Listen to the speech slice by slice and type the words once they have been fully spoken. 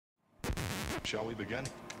Shall we begin?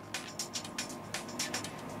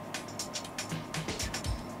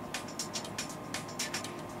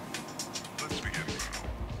 Let's begin now.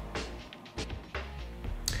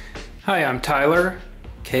 Hi, I'm Tyler,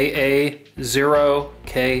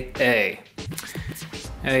 KA0KA.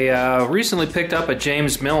 I recently picked up a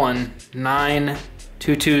James Millen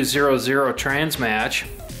 92200 transmatch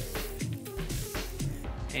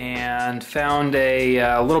and found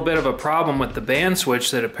a little bit of a problem with the band switch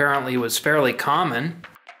that apparently was fairly common.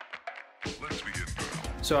 Let's begin now.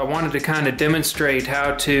 So I wanted to kind of demonstrate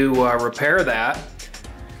how to repair that.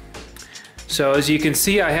 So as you can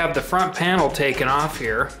see, I have the front panel taken off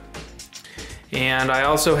here, and I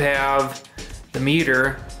also have the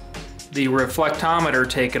meter, the reflectometer,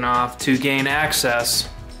 taken off to gain access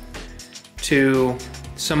to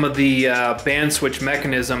some of the band switch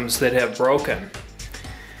mechanisms that have broken.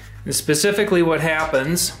 And specifically what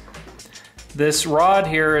happens, this rod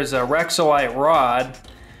here is a Rexolite rod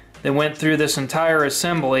that went through this entire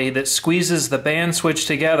assembly that squeezes the band switch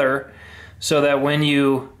together so that when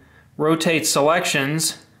you rotate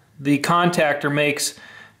selections, the contactor makes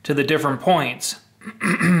to the different points.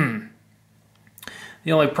 The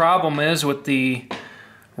only problem is with the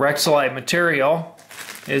Rexolite material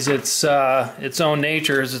is its own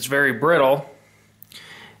nature is it's very brittle,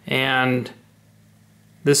 and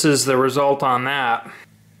this is the result on that.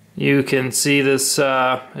 You can see this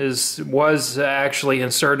was actually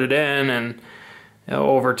inserted in, and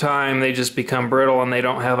over time they just become brittle and they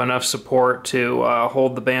don't have enough support to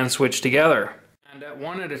hold the band switch together. And at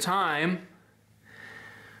one at a time,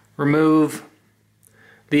 remove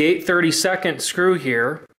the 8/32 screw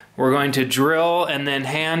here. We're going to drill and then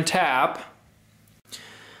hand tap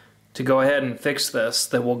to go ahead and fix this.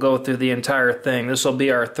 That will go through the entire thing. This will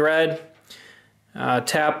be our thread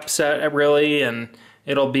tap set really, and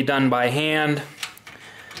it'll be done by hand.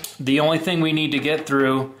 The only thing we need to get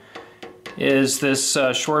through is this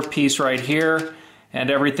short piece right here,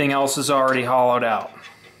 and everything else is already hollowed out.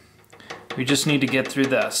 We just need to get through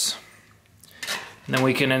this. And then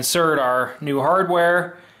we can insert our new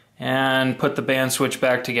hardware and put the band switch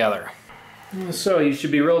back together. So you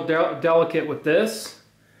should be real delicate with this.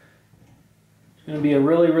 It's going to be a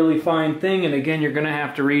really fine thing, and again you're going to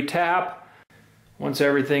have to re-tap once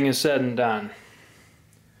everything is said and done.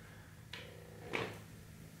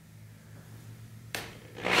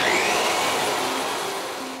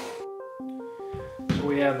 So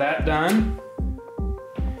we have that done,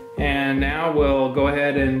 and now we'll go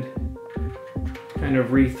ahead and kind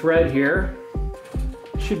of re-thread here.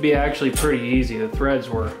 Should be actually pretty easy. The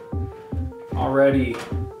threads were already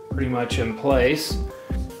pretty much in place.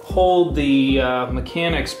 Hold the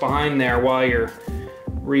mechanics behind there while you're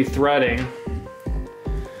re-threading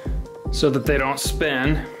so that they don't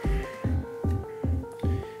spin.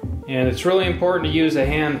 And it's really important to use a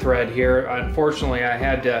hand thread here. Unfortunately, I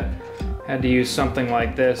had to use something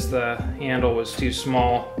like this. The handle was too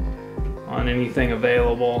small on anything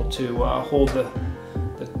available to hold the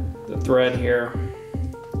thread here.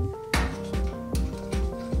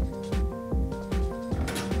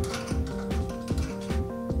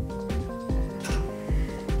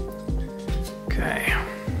 Okay.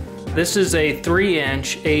 This is a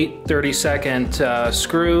 3-inch 8/32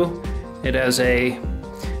 screw. It has a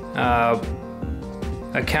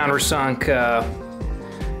countersunk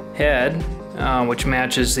head, which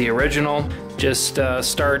matches the original. Just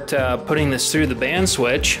start putting this through the band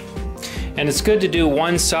switch, and it's good to do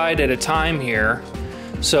one side at a time here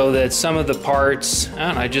so that some of the parts,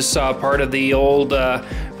 I just saw part of the old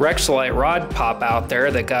Rexolite rod pop out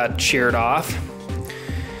there that got sheared off.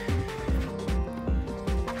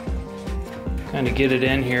 Kind of get it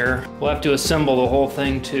in here. We'll have to assemble the whole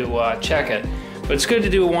thing to check it, but it's good to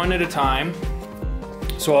do one at a time.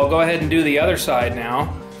 So I'll go ahead and do the other side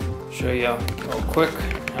now. Show you real quick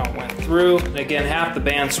how it went through. And again, half the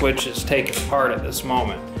band switch is taken apart at this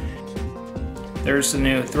moment. There's the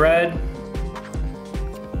new thread.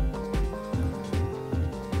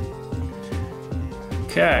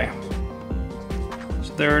 Okay,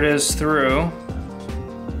 so there it is through.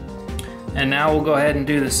 And now we'll go ahead and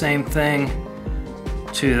do the same thing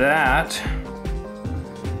to that.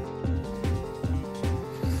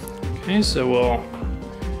 Okay, so we'll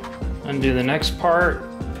undo the next part.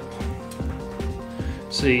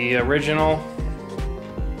 It's the original.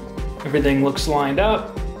 Everything looks lined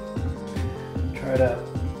up. Try to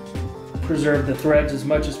preserve the threads as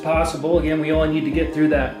much as possible. Again, we only need to get through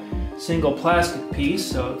that single plastic piece,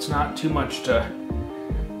 so it's not too much to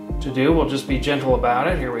do. We'll just be gentle about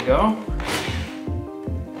it. Here we go.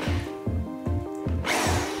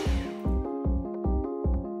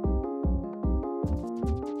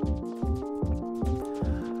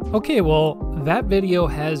 Okay, well, that video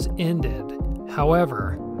has ended.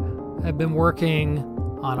 However, I've been working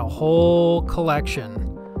on a whole collection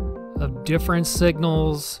of different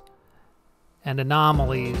signals and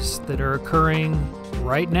anomalies that are occurring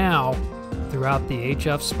right now throughout the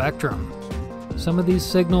HF spectrum. Some of these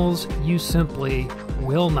signals you simply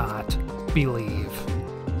will not believe.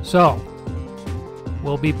 So,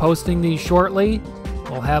 we'll be posting these shortly.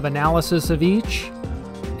 We'll have analysis of each,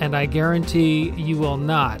 and I guarantee you will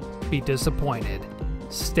not be disappointed.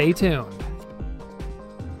 Stay tuned.